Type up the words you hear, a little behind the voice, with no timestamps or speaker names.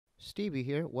Stevie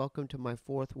here. Welcome to my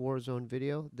 4th Warzone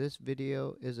video. This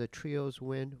video is a trios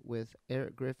win with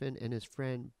Erik Griffin and his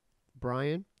friend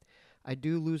Brian. I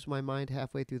do lose my mind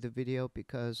halfway through the video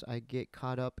because I get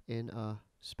caught up in a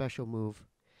special move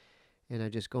and I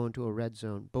just go into a red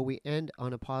zone. But we end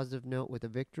on a positive note with a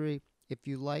victory. If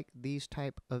you like these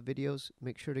type of videos,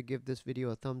 make sure to give this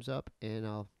video a thumbs up and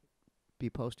I'll be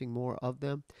posting more of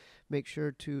them. Make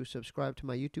sure to subscribe to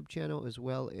my YouTube channel as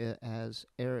well as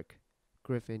Erik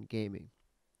Griffin Gaming.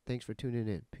 Thanks for tuning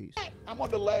in. Peace. I'm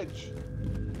on the ledge.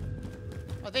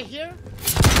 Are they here?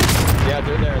 Yeah,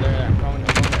 they're there. They're there. Going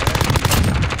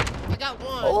I got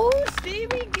one. Oh,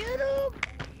 Stevie, get him!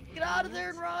 Get out of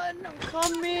there and run! I'm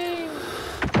coming!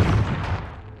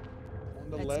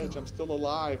 On the ledge. I'm still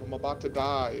alive. I'm about to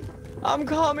die. I'm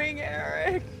coming,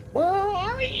 Erik! Where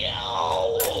are you?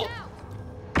 Oh,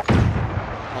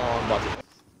 I'm about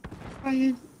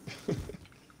to.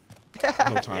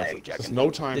 No time. There's no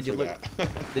time for that.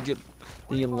 Did you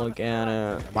look at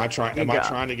it? Am I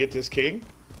trying to get this king?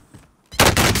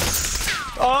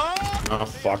 Oh! Oh,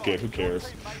 fuck it. Who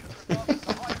cares? Oh,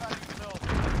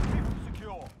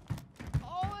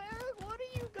 Erik, what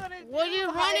are you gonna do? What are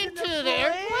you running to? The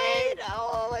airplane?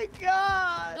 Oh my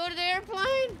god! Go to the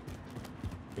airplane?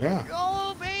 Yeah.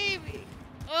 Go, baby!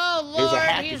 Oh, Lord, There's a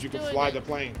hack he's that you can doing fly it. the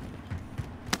plane.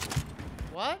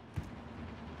 What?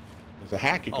 There's a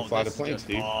hack you can fly the plane,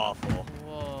 Steve. awful.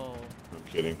 Whoa. I'm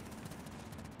kidding.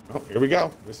 Oh, here we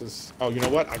go. This is. Oh, you know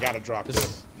what? I gotta drop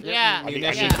this. Yeah. I need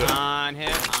yeah. to-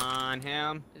 On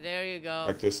him. There you go.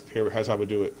 Like this. Here, here's how we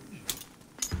do it.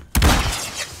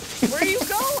 Where are you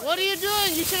going? What are you doing?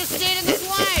 You should have stayed in the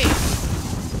plane.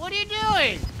 What are you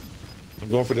doing? I'm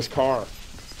going for this car.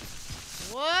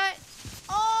 What?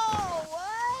 Oh,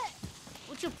 what?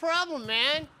 What's your problem,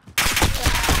 man?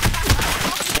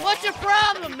 What's your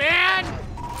problem, man?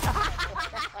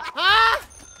 Huh?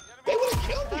 They would have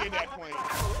killed me in that plane.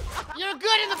 You're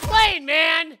good in the plane,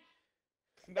 man.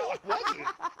 No, I wasn't.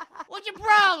 What's your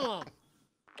problem?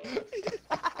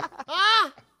 Huh?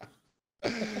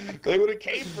 They would have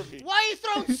came for me. Why are you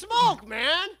throwing smoke,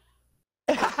 man?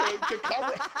 To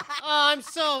cover. Oh, I'm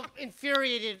so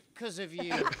infuriated because of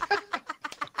you.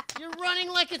 You're running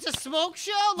like it's a smoke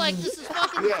show? Like this is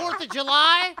fucking Yeah. 4th of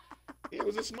July? It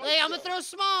was a smoke. Hey, I'm gonna throw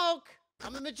smoke.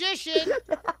 I'm a magician.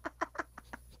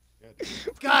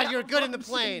 God, you're good in the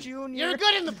plane. Junior. You're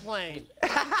good in the plane.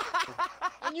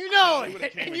 And you know They would've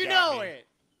it. came And and you got know me. it.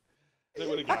 They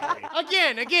would have got me.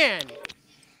 Again.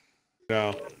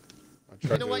 No.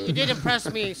 You know what? You did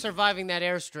impress me surviving that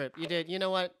airstrip. You did. You know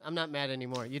what? I'm not mad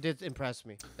anymore. You did impress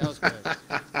me. That was good.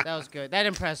 That was good. That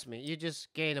impressed me. You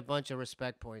just gained a bunch of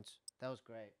respect points. That was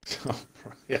great.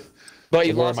 Yeah. But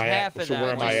you So where lost am I at? half of So that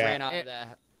where am when I you at? ran out of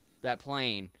that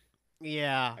plane.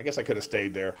 Yeah. I guess I could have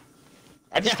stayed there.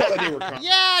 I just felt like they were coming.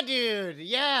 Yeah, dude.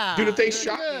 Yeah. Dude, if they You're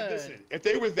shot good. me, listen, if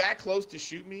they were that close to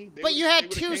shoot me, But you had they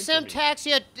 2 would've came for me.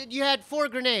 Semtex. You had 4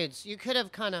 grenades. You could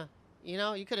have kind of, you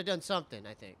know, you could have done something.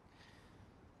 I think.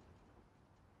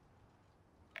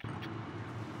 You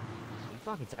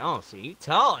fucking tell him, see?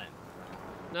 Tell him.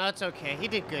 No, it's okay. He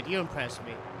did good. You impressed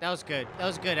me. That was good. That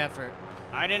was good effort.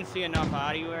 I didn't see enough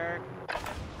out of you, Erik.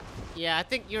 Yeah, I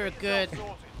think you're good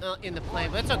in the plane,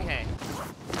 but it's okay.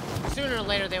 Sooner or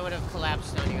later, they would have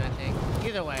collapsed on you, I think.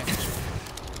 Either way.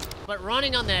 But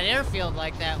running on that airfield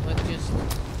like that was just,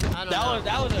 I don't know.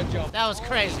 That was a joke. That was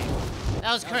crazy.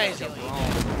 That was crazy.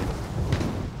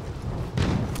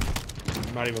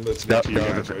 I'm not even listening to you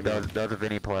guys right now. That was a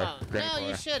Vinny play. Oh, no,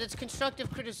 you should. It's constructive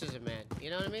criticism, man. You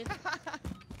know what I mean?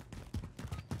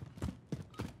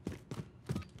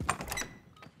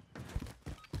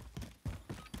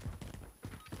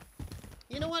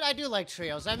 You know what? I do like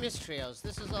trios. I miss trios.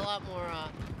 This is a lot more,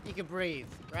 you can breathe,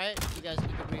 right? You guys, you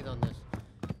can breathe on this.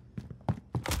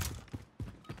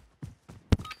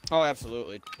 Oh,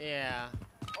 absolutely. Yeah.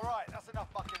 Alright, that's enough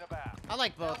fucking about. I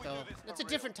like both, Now we though. do this It's a for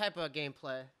different type of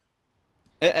gameplay.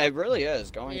 It really is.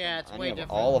 Going Yeah, it's any way of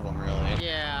different. all of them, really.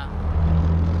 Yeah.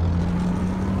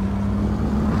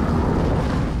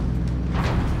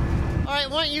 Alright,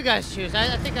 why don't you guys choose?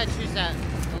 I think I'd choose the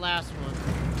last one.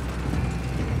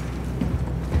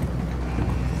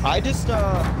 I just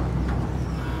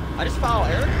follow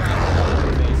Erik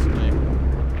around, basically.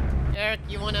 Erik,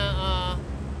 you wanna,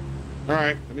 All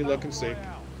right, let me look and see.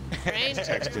 train?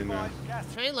 Texting now.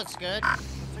 Train looks good.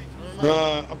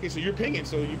 Okay, so you're pinging,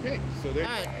 so you pick. So there,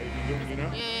 Alright. you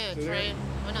know. Yeah, So there- train.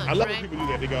 Why not? I love when train? people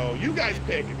do that. They go, "You guys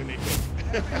pick," and then they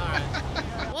pick. Alright.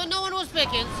 Well, no one was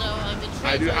picking, so I mean, train's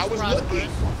I do. I always was prosperous. looking.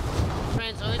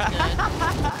 Train's always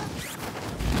good.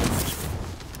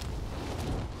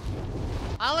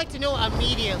 I like to know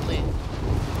immediately.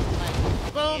 Like,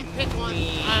 Boom, pick one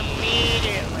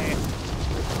immediately.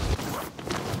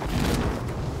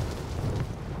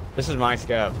 This is my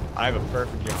scav. I have a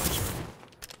perfect jump.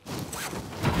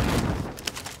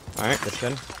 Alright, that's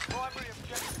good. Primary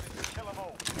objective is to kill them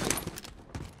all.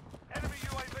 Enemy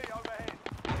UAV overhead.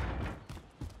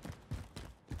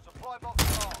 Supply box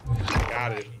marked.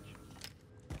 Got it.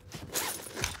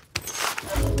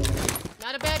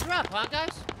 Not a bad drop, huh, guys?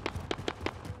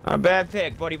 Not a bad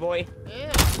pick, buddy boy.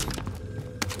 Yeah.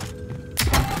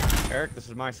 Eric, this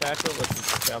is my satchel. Let's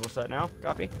establish that now.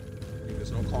 Copy.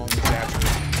 There's no calling the satchel.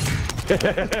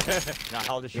 Not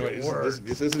how this You know, shit works.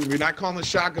 this isn't, we're not calling the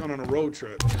shotgun on a road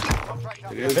trip. Contract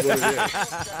It is what it is.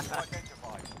 objective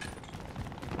identified.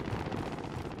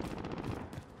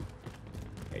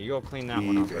 Hey, you go clean that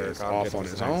one up, Steve Eric. is I'll off get on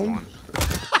this his next own. one.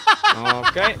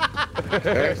 Okay.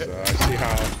 Okay, so I see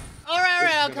how. All right,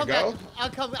 This is I'll gonna come go? back.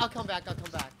 I'll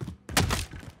come back.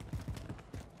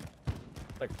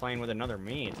 It's like playing with another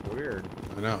me. It's weird.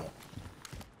 I know.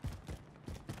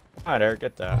 Alright, Eric,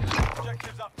 get that.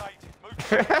 Objectives updated. Move to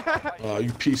the location. Oh,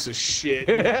 you piece of shit.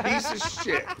 You piece of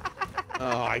shit.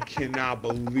 Oh, I cannot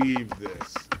believe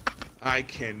this. I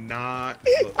cannot.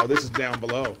 Oh, this is down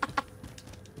below.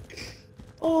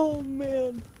 Oh,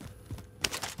 man.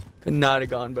 Could not have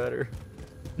gone better.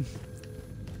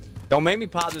 Don't make me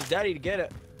pop this daddy to get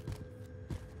it.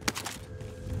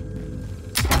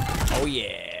 Oh,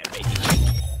 yeah, baby.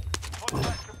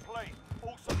 Contract complete.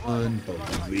 All supply boxes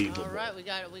located. Unbelievable. All right, we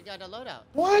got a loadout.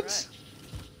 What?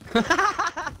 All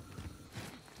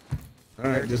All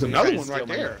right, there's another one Steal right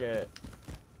my there. kit.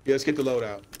 Yeah, let's get the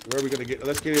loadout. Where are we gonna get?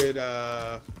 Let's get it. Where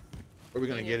are we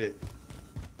gonna get it?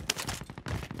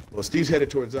 Well, Steve's headed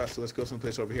towards us, so let's go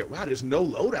someplace over here. Wow, there's no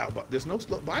loadout, but there's no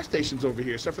buy stations over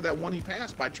here except for that one he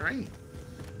passed by train.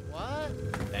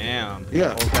 What? Damn. Yeah,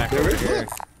 Hold back there over is. here. Look.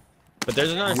 But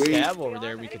there's another Wait. scab over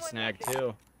there we could snag,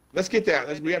 too. Let's get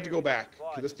that. We have to go back.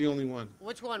 'Cause that's the only one.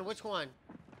 Which one? Which one?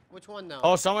 Which one though?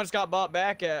 Oh, someone's got bought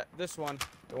back at this one.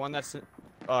 The one that's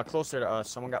closer to us.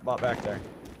 Someone got bought back there.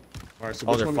 All right, so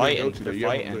Oh, which they're one are we gonna fighting. go to? They're You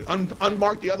haven't-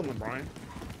 unmark the other one, Brian.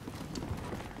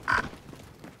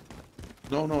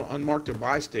 No, unmark the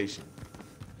buy station.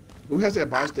 Who has that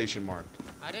buy station marked?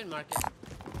 I didn't mark it.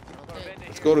 I don't think.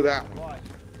 Let's go to that one.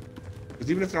 Because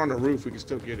even if they're on the roof, we can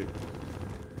still get it.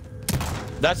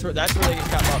 That's where they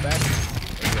just got bought back.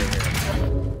 Right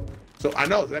here. So I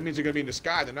know that means they're gonna be in the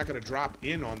sky. They're not gonna drop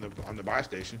in on the buy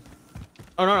station.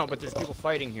 Oh no, but there's people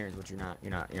fighting here. Is what you're not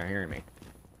hearing me.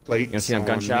 Plate. You gonna see them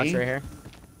gunshots right here?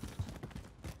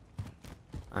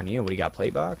 On you. What do you got?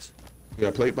 Plate box? You got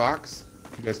a plate box?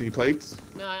 You guys need plates?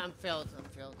 No, I'm filled. I'm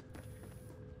filled.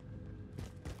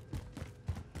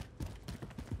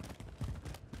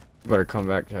 Better come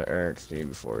back to Eric Steve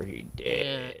before he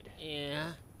did.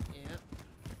 Yeah.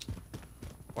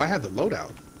 Well, I have the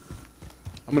loadout.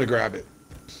 I'm gonna grab it.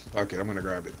 Okay, I'm gonna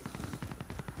grab it.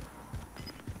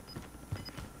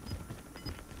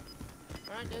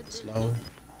 All right, dude. Slow.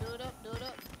 Do it up.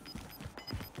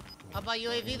 How about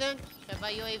UAV then? Should I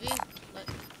buy UAV?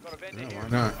 Got a vendor No, here. why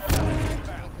not?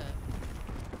 Okay.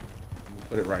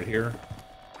 Put it right here.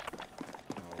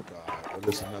 Oh god. Oh,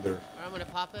 this is another. All right, I'm gonna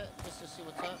pop it just to see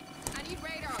what's up. I need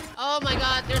radar. Oh my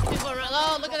God, there's people around.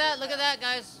 Oh, look at that,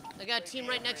 guys. They got a team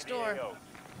right next door. Oh.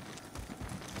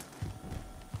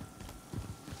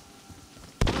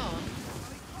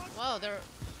 Whoa, they're.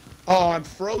 Oh, I'm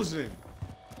frozen.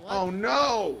 What? Oh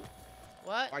no.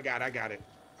 What? I got it.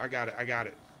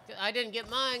 I didn't get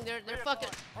mine. They're fucking.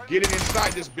 Get it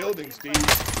inside this building, Steve.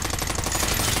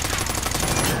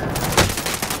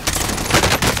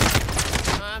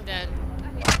 Oh, I'm dead.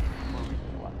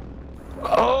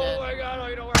 Oh my god, oh,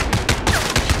 you don't work.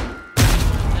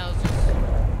 That was just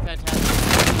fantastic.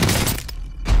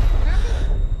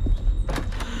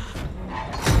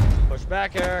 Push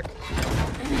back, Eric. Alright.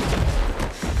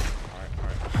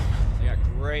 They got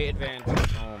great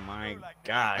advantage. Oh my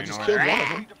god. I just know killed what? one of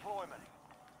them. Deployment.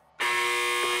 The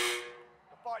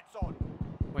fight's on.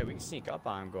 Wait, we can sneak up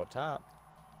on him, go up top.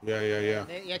 Yeah. Yeah,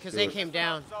 because they Good. came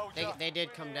down. They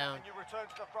did come down. When you return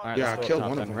to the front, Alright, Yeah, let's I go killed up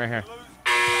top one of then, them. right here. lose.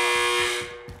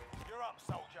 You're up,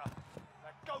 soldier.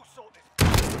 Now go sort this.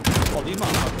 Oh, these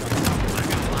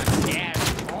motherfuckers. Yeah.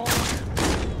 Oh.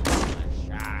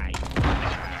 Shy.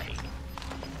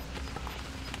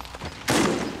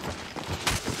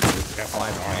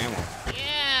 F5 Ammo.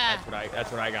 Yeah.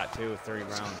 That's what I got too, 30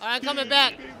 rounds. All right, coming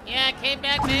back. Yeah, came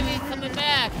back, baby. Coming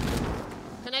back.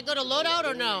 Can I go to loadout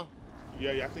or no?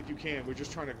 Yeah, I think you can. We're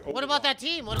just trying to. What about that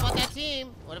team? What about that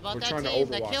team? What about We're that trying to team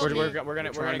that overwatch. killed me? We're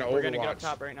gonna trying to get up overwatch.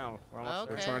 top right now. We're almost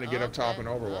Okay. We're trying to get up top and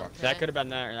overwatch. Okay. That could have been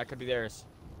there. That could be theirs.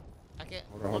 Okay.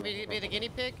 Hold on, Want me to hold be on. the guinea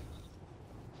pig?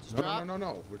 Just No, drop?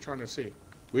 no. We're trying to see.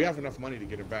 We have enough money to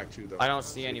get it back too, though. I don't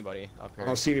see anybody up I here.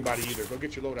 don't see anybody either. Go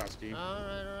get your loadout, Steve.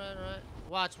 Alright.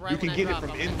 Watch, right You when can I get it drop,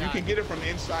 from I'm gonna die. you can get it from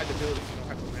inside the building. You don't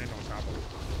have to land on top of it.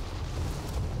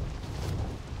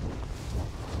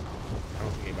 I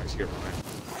don't think anybody's here,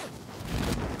 Brian.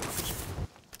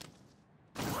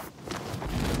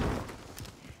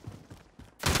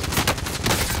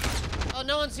 Oh,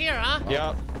 no one's here, huh?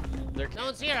 Yep. No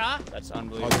one's here, huh? That's Oh,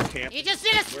 unbelievable. the camp. He just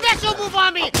did a special move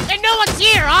on me, and no one's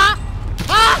here, huh?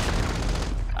 Huh?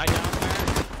 I down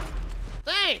there.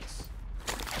 Thanks.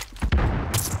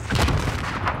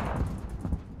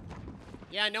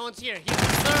 Yeah, no one's here. He's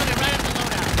literally right at the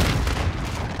loadout.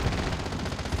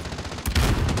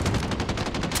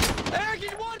 Eric,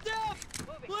 he's one down!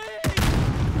 Please!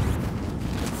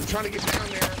 I'm trying to get down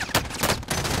there.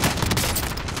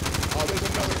 Oh, there's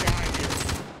another guy here.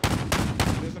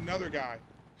 There's another guy.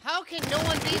 How can no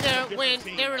one be there when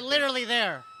they were literally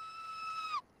there?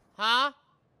 Huh?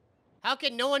 How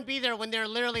can no one be there when they're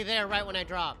literally there right when I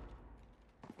dropped?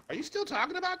 Are you still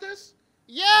talking about this?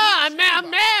 Yeah, I'm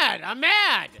mad. I'm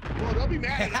mad. Well, don't be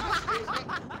mad at us.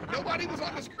 Nobody was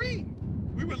on the screen.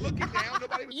 We were looking down.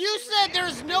 Nobody was. You said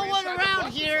there's no one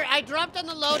around here. I dropped on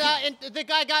the loadout, and the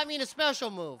guy got me in a special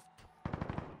move.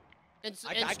 And,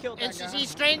 I killed that guy. he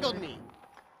strangled me.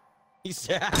 He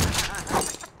said.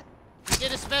 He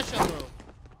did a special move,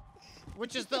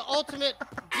 which is the ultimate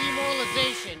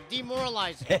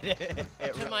demoralizing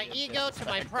to my ego, to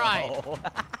my pride,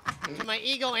 to my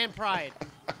ego and pride.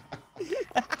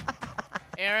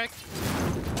 Eric,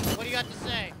 what do you got to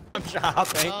say? I'm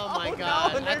shopping. Oh my Oh,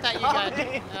 God! no, I thought you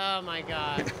they're got. Oh my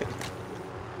God!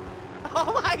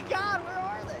 Oh my God, where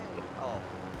are they? Oh.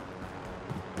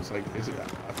 It's like, is it? I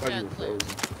thought you were frozen.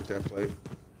 Get that plate.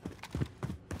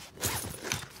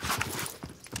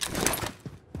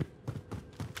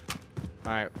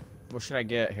 All right. What should I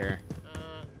get here?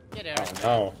 Get Eric.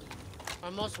 Oh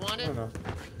Our most no. I wanted. don't know.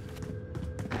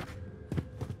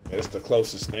 It's the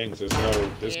closest things.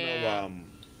 Yeah.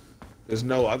 There's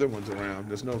no other ones around.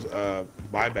 There's no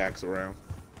buybacks around.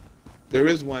 There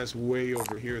is one that's way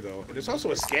over here though, and there's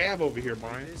also a scab over here,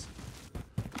 Brian.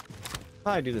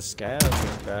 Probably do the scab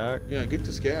back. Yeah, get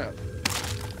the scab.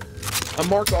 I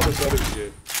marked all this other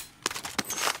shit.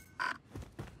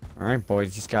 All right,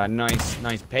 boys, just got a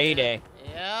nice payday.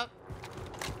 Yep.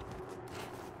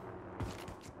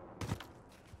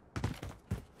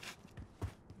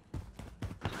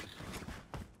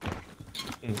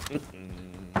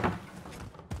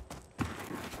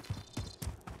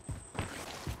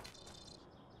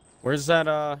 Where's that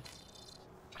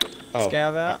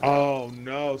scav at? Oh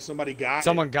no, somebody got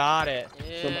Someone it. got it.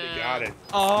 Yeah. Somebody got it.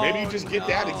 Oh, Maybe you just get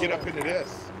that and no. get up into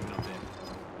this.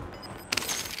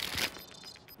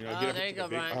 You know, Oh, get up there you into go, the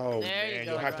big. Brian. Oh There you man,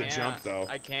 go, you'll have to Brian. jump though.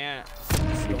 I can't.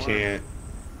 You can't.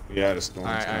 Yeah, the storm's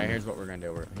All right, coming. here's what we're gonna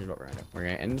do. Here's what we're gonna do. We're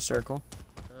gonna end the circle.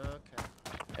 Okay.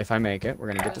 If I make it, we're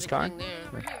gonna get There's this a car. king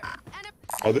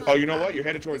there. Oh, you know what? You're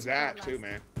headed towards that too,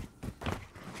 man.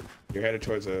 You're headed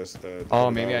towards us. Oh,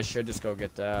 maybe I should just go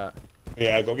get that.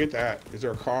 Yeah, go get that. Is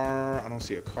there a car? I don't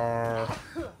see a car.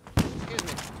 Excuse me.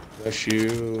 Bless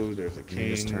you. There's a You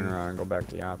king. just turn around and go back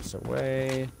the opposite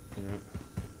way. Yeah.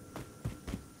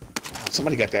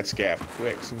 Somebody got that scab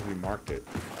quick as soon as we marked it.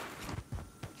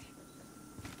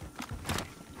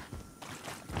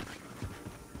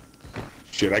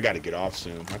 Shit, I gotta get off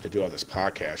soon. I have to do all this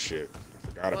podcast shit. I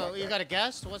forgot Well, about you that. got a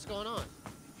guest? What's going on?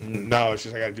 No, it's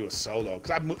just I gotta do a solo.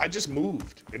 Cause I just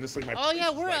moved. And it's like my Oh yeah,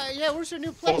 place is, where's your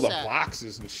new place full of at?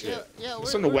 boxes and shit. Yeah, It's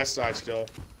where- on the where- west side still.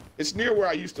 It's near where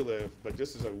I used to live, but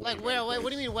this is a way Like better where? What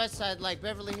place. do you mean West Side? Like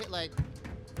Beverly Hills? Like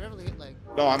Beverly Hills? Like?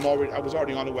 No, I was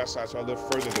already on the west side, so I live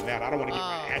further than that. I don't want to get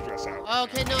my Oh. address out.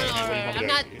 Okay, no, What do you all right. want me I'm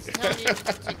not to- telling you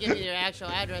to give me your actual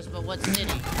address, but what city?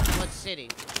 What city?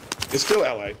 It's still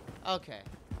LA. Okay.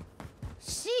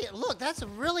 See, look, that's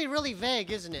really, really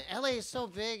vague, isn't it? LA is so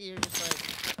big, you're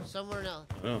just like somewhere else.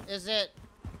 Oh. Is it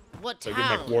what So give me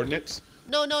my town? coordinates.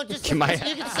 No, just Give my-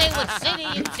 you can say what city.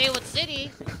 You can say what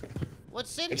city. What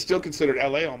city? It's still considered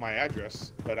LA on my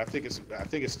address, but I think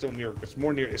it's still near.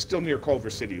 It's still near Culver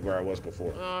City where I was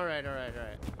before. All right.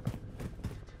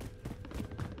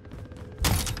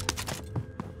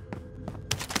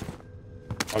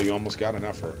 Oh, you almost got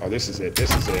enough for. Oh, this is it. Yeah,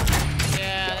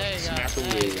 there you go. Smack a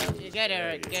There you go. woo. You get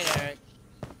Eric. There you Get Eric.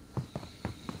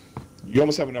 You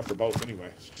almost have enough for both anyway.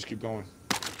 So just keep going.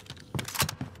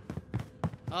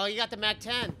 Oh, you got the Mac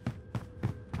 10.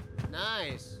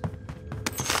 Nice.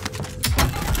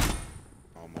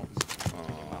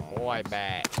 Almost. Boy,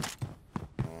 back.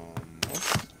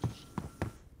 Almost.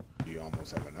 You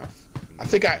almost have enough. I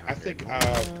think I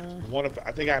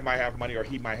think I might have money, or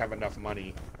he might have enough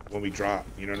money when we drop.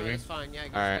 You know what I mean? That's fine. Yeah,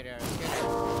 All right.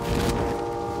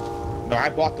 No, I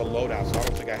bought the loadout, so I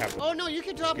don't think I have. Oh no, you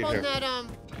can drop on that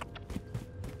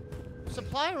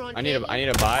supply run. I need to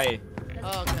buy.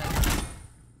 Oh, okay.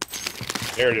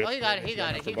 There it is. Oh, he got it. He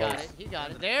got it. He got it. He got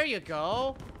it. There you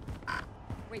go.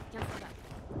 Wait, cancel that.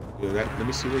 Yeah, let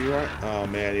me see where you're at. Oh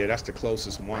man, yeah, that's the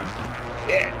closest one.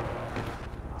 Yeah.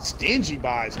 Stingy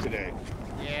buys today.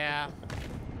 Yeah.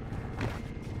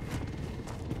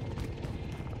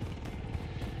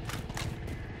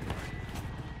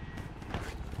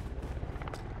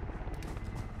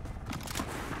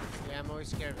 Yeah, I'm always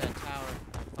scared of that tower,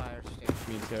 that fire station.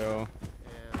 Me too.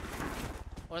 Yeah.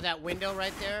 Or that window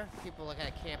right there. People look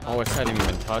at camp. Oh, it hasn't even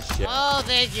been touched yet. Oh,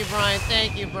 thank you, Brian.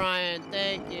 Thank you, Brian.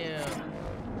 Thank you.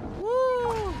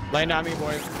 Woo! Land on me,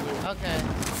 boys. Okay.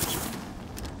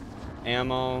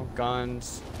 Ammo,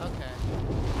 guns, Okay.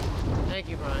 Thank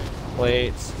you, Brian.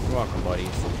 plates. You're welcome, buddies.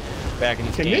 Back in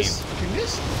the Can game. this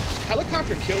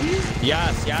helicopter kill you?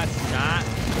 Yes, not.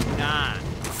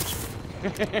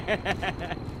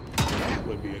 That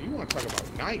would be. You want to talk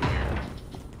about nightmare?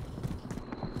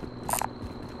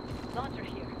 Launcher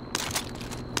here.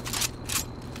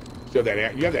 You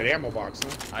have that ammo box,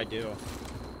 huh? I do.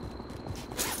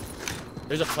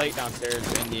 There's a plate downstairs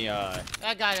in the I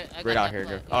got it. I got right out that here, plate,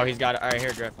 Griff. yeah. Oh, he's got it. All right,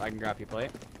 here, Griff. I can grab your plate.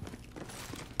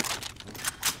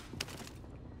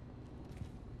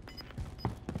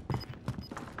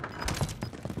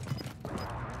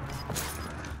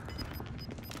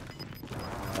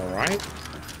 All right.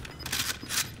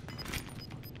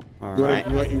 All You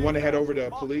right. want to head over to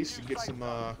police and get some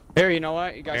Here, you know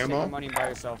what? You guys take ammo? my money and buy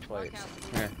yourself plates.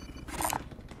 Here.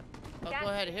 Oh, go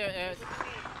ahead. Here, Eric.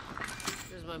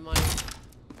 Here's my money.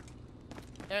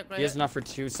 Eric, right He has enough for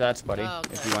 2 sets, buddy. Oh,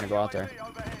 okay. If you want to go out there.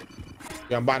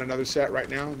 Yeah, I'm buying another set right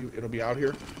now. It'll be out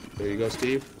here. There you go,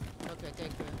 Steve. Okay,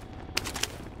 thank you.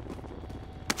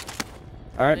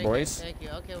 All right, Thank boys. You, thank you.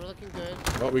 Okay, we're looking good.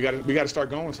 Well, we got to start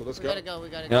going, so let's We go. gotta go. We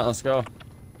gotta Yeah, go. let's go.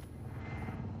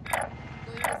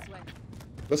 Going this way.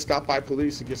 Let's stop by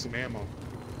police and get some ammo.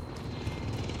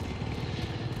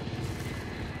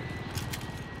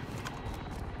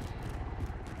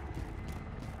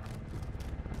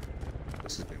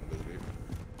 This has been looted.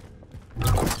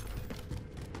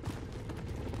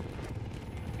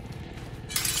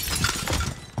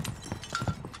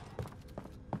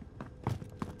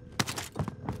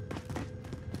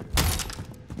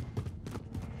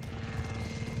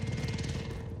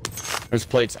 There's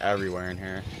plates everywhere in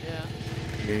here. Yeah.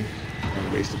 Me,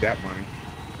 I wasted that money.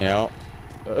 Yep.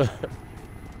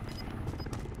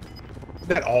 Is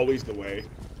that always the way?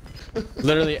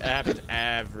 Literally, it happens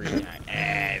every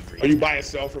night. Or you buy a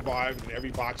self-revive and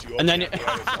every box you open And then after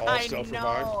that is all I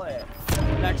self-revive? know it.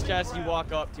 Next chest you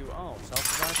walk up to, oh,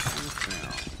 self-revive? No.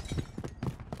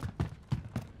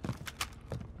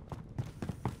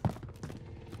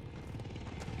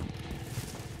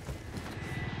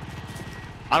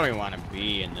 I don't even want to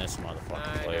be in this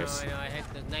motherfucking place. I know. I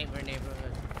hate the nightmare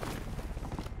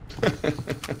neighborhood.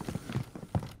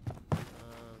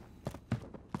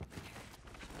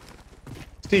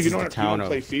 Steve, you This is don't, the town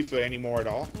play of- FIFA anymore at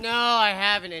all? No, I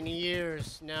haven't in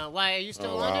years. No. Why? Are you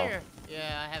still Oh, on wow. there?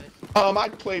 Yeah, I haven't. I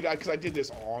played because I did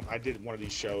one of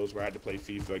these shows where I had to play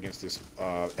FIFA against this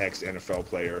ex-NFL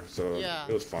player, so Yeah.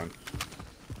 it was fun.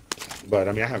 But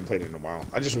I mean, I haven't played it in a while.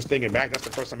 I just was thinking back. That's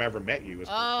the first time I ever met you. was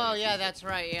Oh, playing yeah, FIFA. that's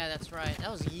right. Yeah, that's right.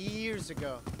 That was years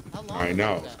ago. How long I ago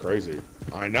know, was it's that? crazy.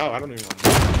 I know. I don't even.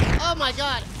 Oh my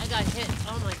god, I got hit.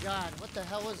 Oh my god, what the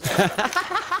hell was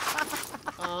that?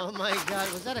 Oh my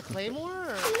god, was that a claymore?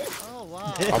 Or... Oh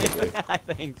wow. Probably. I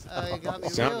think so. You got me real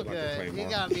Sounded like a good. You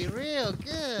claymore. got me real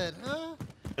good, huh?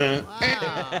 You You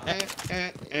got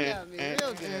me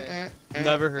real good.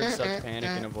 Never heard such panic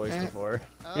in a voice before.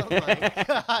 Oh my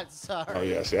god, sorry. Oh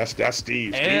yes, that's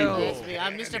Steve. Ew. Steve will- That's me.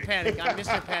 I'm Mr. Panic. I'm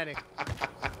Mr. Panic.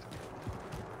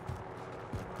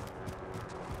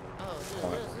 Oh, dude,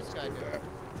 what is this guy doing?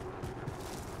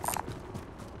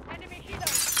 Enemy healer.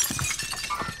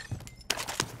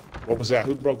 What was that?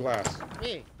 Who broke glass?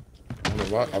 Me.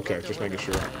 What? Yeah, Okay, broke the just making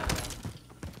window. sure. Yeah,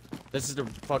 This is the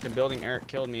fucking building Eric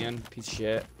killed me in. Piece of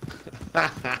shit.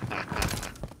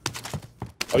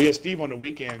 Oh yeah, Steve. On the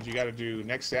weekends, you got to do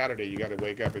next Saturday. You got to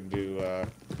wake up and do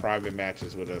private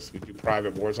matches with us. We do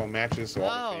private WARZONE matches, so all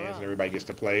Oh, the fans right. and everybody gets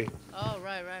to play. Oh,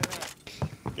 right, right, right.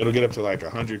 It'll get up to like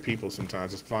 100 people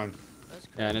sometimes. It's fun. That's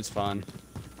cool. Yeah, and it's fun.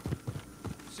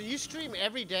 So you stream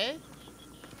every day?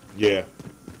 Yeah.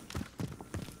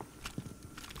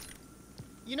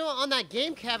 You know, on that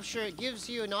game capture, it gives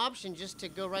you an option just to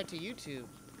go right to YouTube.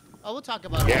 Oh, we'll talk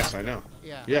about it. Yes, after. I know.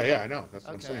 Yeah. Yeah, I know. That's what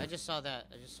I'm Okay, saying. I just saw that.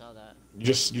 I just saw that. You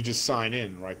just sign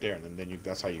in right there, and then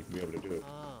that's how you can be able to do it.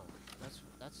 Oh,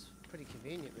 that's pretty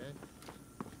convenient, man.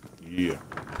 Yeah.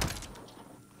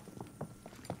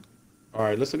 All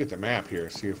right, let's look at the map here.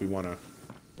 See if we want to.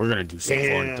 We're gonna do some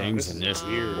fun things in is this,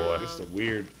 weird. boy. This is a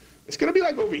weird. It's gonna be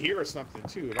like over here or something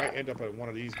too. It might end up at one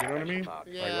of these. You know what I mean?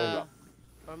 Yeah.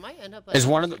 Or it might end up. At Is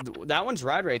one of the that one's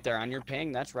right there on your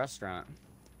ping? That's restaurant.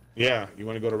 Yeah. You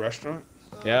want to go to restaurant?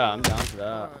 Yeah, I'm down for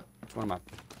that. It's one of my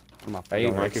You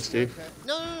don't like favorites. it, Steve? Okay.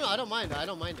 No, I don't mind it. I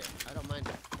don't mind it. I don't mind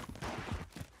it.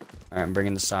 All right, I'm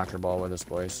bringing the soccer ball with us,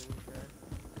 boys.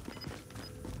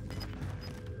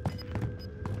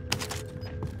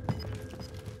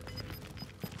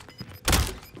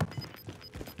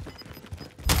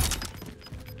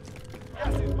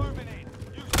 Gas is moving in.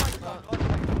 Use safe zone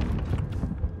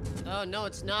located. Oh no,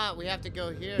 it's not. We have to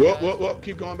go here. Whoa, guys. whoa, whoa!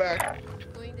 Keep going back.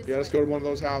 Yeah, let's go to one of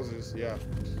those houses. Yeah.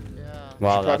 Yeah.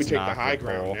 Wow, Should probably that's take the not high good,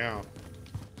 ground bro. now.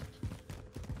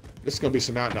 This is gonna be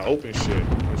some out in the open shit.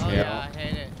 Oh yeah, I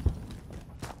hate it.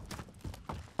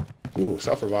 Ooh,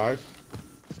 self-revive.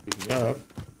 Speaking of.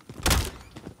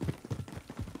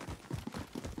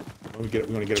 We're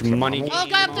gonna get Some money. Oh,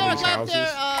 guy up there! A These guy up there!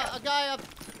 houses. A guy up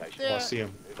Oh, I there. see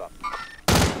him. Move up.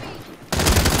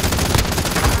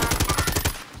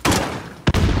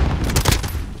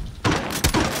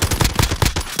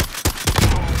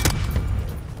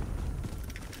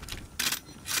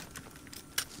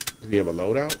 Does he have a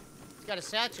loadout? He's got a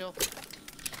satchel.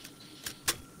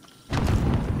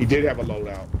 He did have a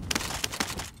loadout.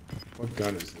 What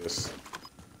gun is this?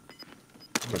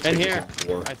 I'm gonna In take here, this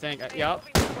M4. I think. Yep,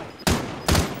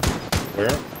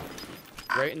 Where?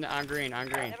 right in the on green, on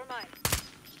green. Never mind.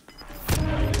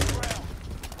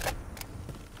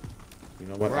 You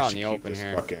know what? We're I out should in the keep open this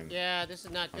here. Fucking, Yeah, this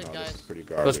is not oh, good, no, this is guys. pretty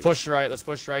garbage. Let's push right. Let's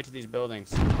push right to these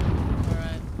buildings. All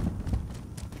right.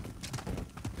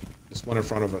 This one in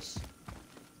front of us.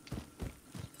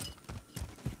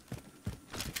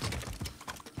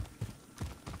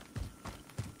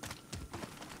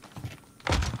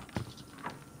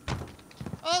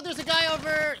 Oh, there's a guy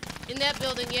over in that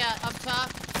building. Yeah, up top.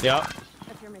 Yep.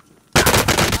 If you're Mickey.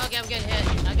 Okay, I'm getting hit.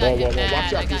 I got Whoa, hit whoa, whoa! bad. Watch I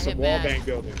out! got There's hit some wall bad. bang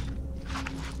building.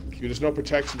 There's no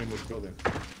protection in this building.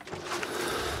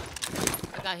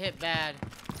 I got hit bad.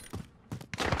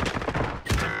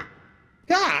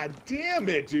 God damn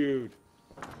it, dude!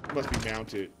 You must be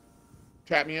mounted.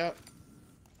 Trap me up.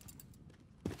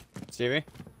 Stevie?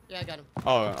 Yeah, I got him.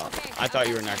 Oh, I thought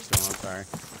you were next to him. I'm sorry.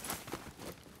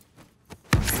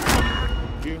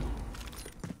 You.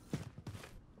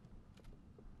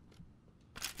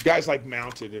 Guy's like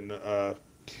mounted in that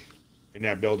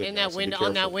building. In now, that so be window,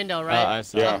 on that careful. window, right? I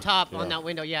saw. Yeah. Up top, yeah. on that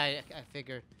window. Yeah, I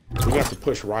figured. We're gonna have to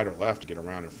push right or left to get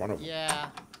around in front of him. Yeah,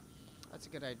 that's a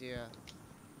good idea.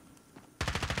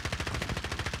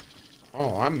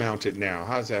 Oh, I'm mounted now.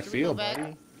 How's that Should we go feel, back?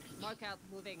 buddy? Mark out.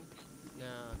 Moving. No.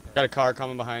 Okay. Got a car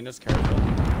coming behind us. Careful.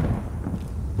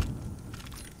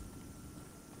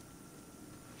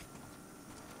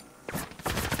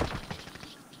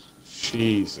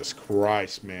 Jesus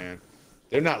Christ, man.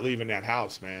 They're not leaving that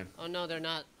house, man. Oh no, they're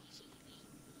not.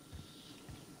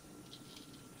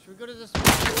 Should we go to this?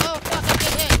 Oh fuck! I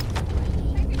get hit.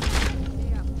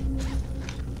 Yeah.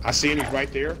 I see him. He's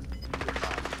right there.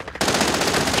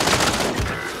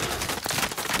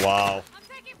 Wow. I'm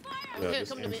taking fire. Yeah, Okay, this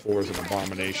come to me. M4 is an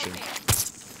abomination.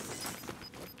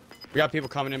 We got people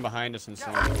coming in behind us and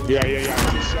so on. Yeah. I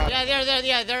just shot.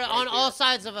 Yeah, they're on all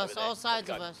sides of us. All sides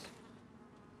of us.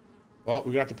 Well, we're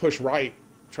gonna have to push right.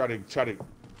 Try to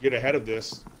get ahead of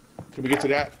this. Can we get to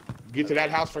that? Get to that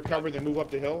house for cover, then move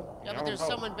up the hill? Yeah, I but don't there's know.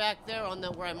 someone back there on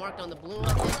the where I marked on the blue.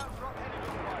 I think.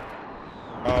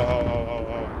 Oh.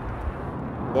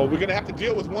 Well, we're gonna have to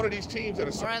deal with one of these teams at a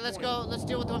All certain right, let's point. go. Let's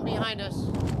deal with the one behind us.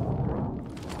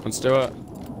 Let's do it.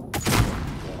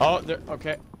 Oh, there.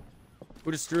 Okay.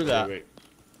 Who just threw that? Wait.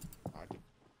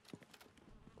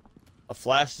 A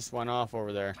flash just went off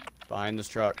over there behind this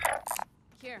truck.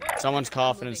 Here. Someone's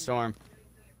coughing in storm.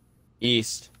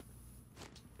 East.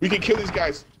 We can kill these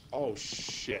guys. Oh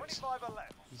shit! 25 are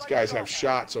left. These guys have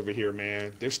shots over here,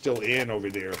 man. They're still in over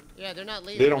there. Yeah, they're not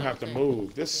leaving. They don't I have to think.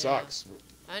 move. This Yeah. sucks.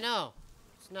 I know.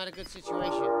 It's not a good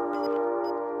situation.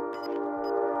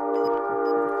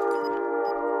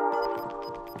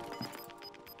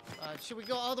 Should we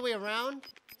go all the way around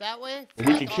that way? We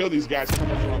can kill these guys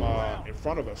coming from in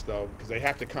front of us though, because they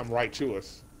have to come right to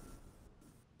us.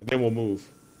 And then we'll move.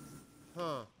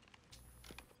 Huh.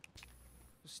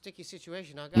 Sticky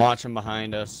situation, huh, guys? Watching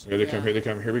behind us. Here they come. Yeah. Here they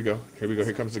come. Here we go.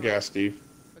 Here comes the gas, Steve.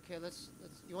 Okay, let's.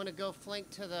 You want to go flank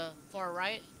to the far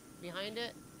right, behind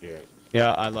it? Yeah.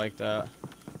 Yeah, I like that.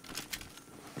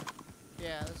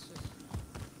 Yeah, let's just...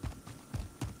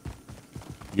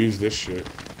 Use this shit.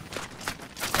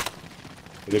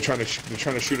 They're trying to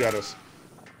shoot at us.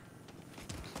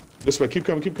 This way, keep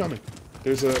coming, keep coming.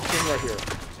 There's a thing right here.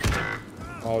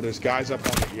 Oh, there's guys up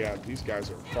on it. Yeah, these guys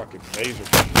are fucking laser.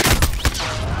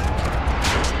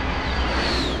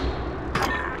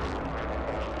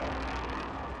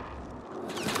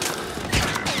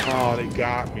 Oh, they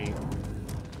got me.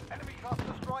 Enemy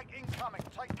cluster strike incoming.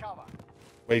 Take cover.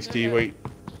 Wait, Steve, wait.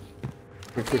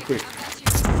 Quick, quick, quick.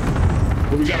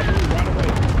 Well, we gotta move right away.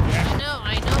 Yeah.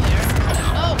 I know, Eric.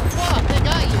 Oh, fuck, they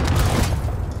got you.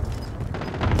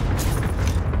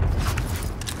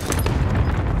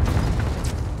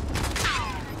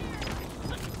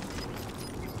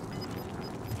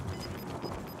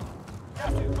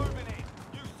 Gas is moving in.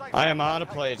 Use safe I am zone. out of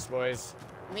plates, boys.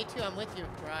 Me too, I'm with you,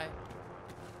 Bri.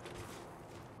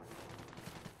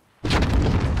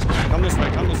 Come this way,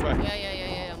 come this way.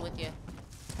 Yeah, I'm with you.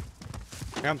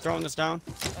 Here, I'm throwing this down.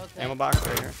 Okay. Ammo box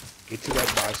right here. Get to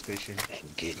that buy station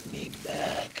and get me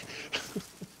back.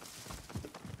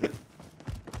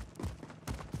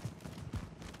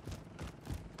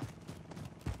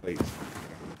 Wait.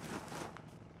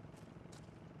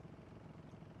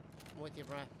 I'm with you,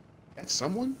 Bri. That's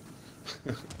someone?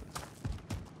 I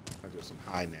got some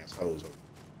high-ass hoes over.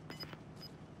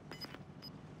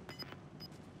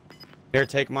 Here,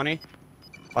 take money.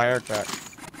 Buy aircraft.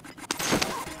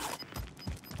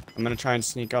 I'm gonna try and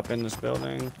sneak up in this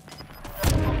building.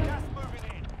 Gas moving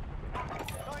in. 9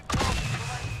 targets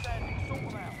remain standing. Sort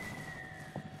them out.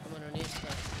 I'm underneath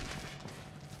stuff.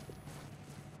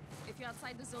 If you're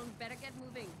outside the zone, better get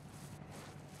moving.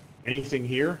 Anything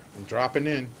here? I'm dropping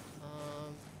in.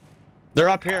 They're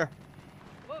up here.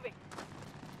 Moving.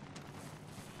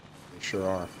 They sure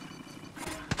are.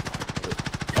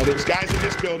 Oh, there's guys in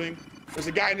this building. There's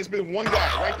a guy in this building. One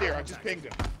guy right there. I just pinged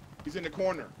him. He's in the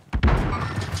corner.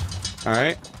 All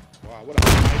right. Wow, what a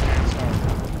high-ass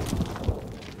home.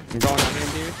 I'm going on in,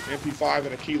 dude. MP5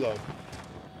 and a kilo.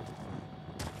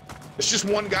 It's just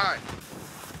one guy.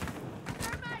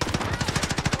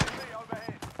 UAV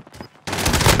overhead.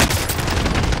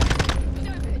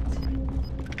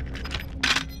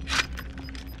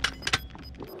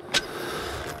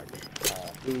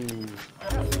 Ooh.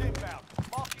 Gas is inbound.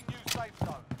 Marking new safe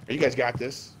zone. You guys got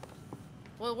this.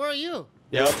 Well, where are you?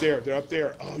 They're Yep. up there. They're up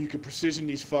there. Oh, you can precision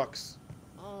these fucks.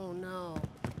 Oh, no.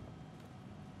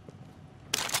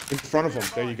 In front of them.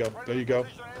 There you go. There you go.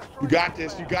 You got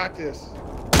this. You got this.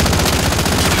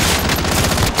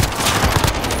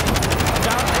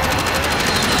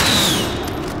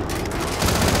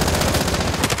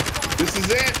 This is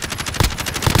it.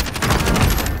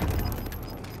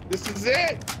 This is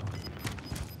it.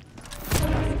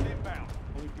 Gas is inbound.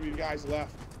 Only 3 guys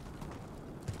left.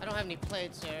 I don't have any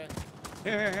plates, Eric.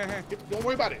 Here. Don't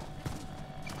worry about it.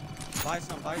 Buy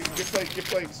some, buy some. Get plates. Get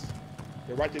plates.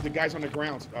 They're right there. The guy's on the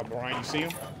ground. Brian, you see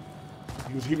him?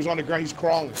 He was on the ground. He's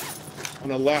crawling on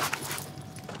the left.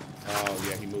 Oh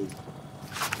yeah, he moved.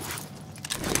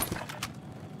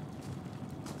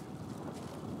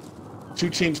 Two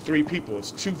teams, 3 people.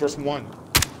 It's 2 versus 1.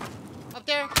 Up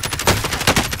there.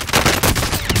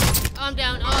 I'm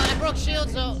down. Oh, I broke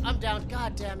shields, though. I'm down.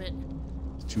 God damn it.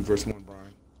 It's 2 versus 1,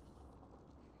 Brian.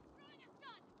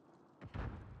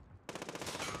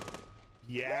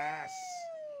 Yes!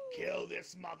 Kill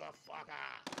this motherfucker!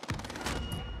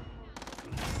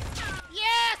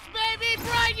 Yes, baby!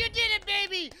 Brian, you did it,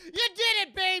 baby! You did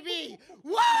it, baby!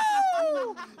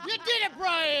 Woo! You did it,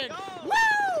 Brian!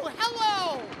 Woo!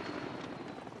 Hello!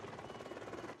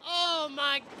 Oh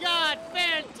my God!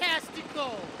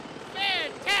 Fantastico!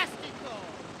 Fantastico!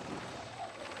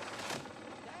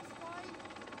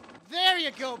 There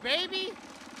you go, baby!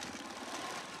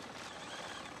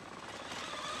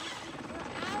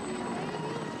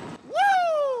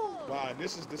 Woo! Wow, and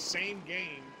this is the same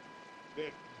game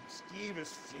that Steve is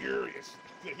furious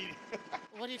that he...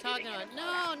 What are you talking about? No,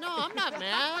 I'm not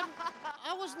mad.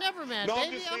 I was never mad, No,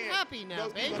 baby. just I'm saying. happy now, No,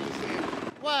 Steve, baby. understand.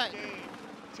 What? Game.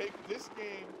 Take this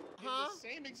game, in the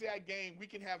same exact game, we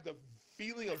can have the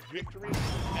feeling of victory,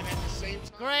 and at the same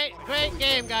time... Great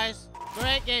game, guys.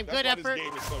 Great game. That's Good why this effort.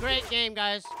 game is so Great good. game,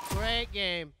 guys. Great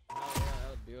game. Oh, yeah, that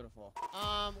was beautiful.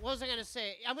 What was I gonna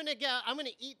say? I'm gonna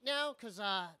eat now, cause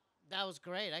that was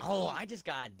great. I just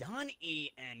got done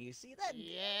eating. You see that?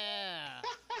 Yeah.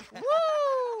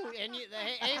 Woo! And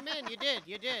hey, amen.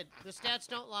 You did. The stats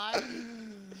don't lie.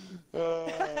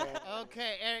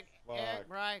 Okay, Eric, Fuck.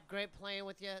 Bri, great playing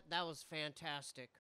with you. That was fantastic.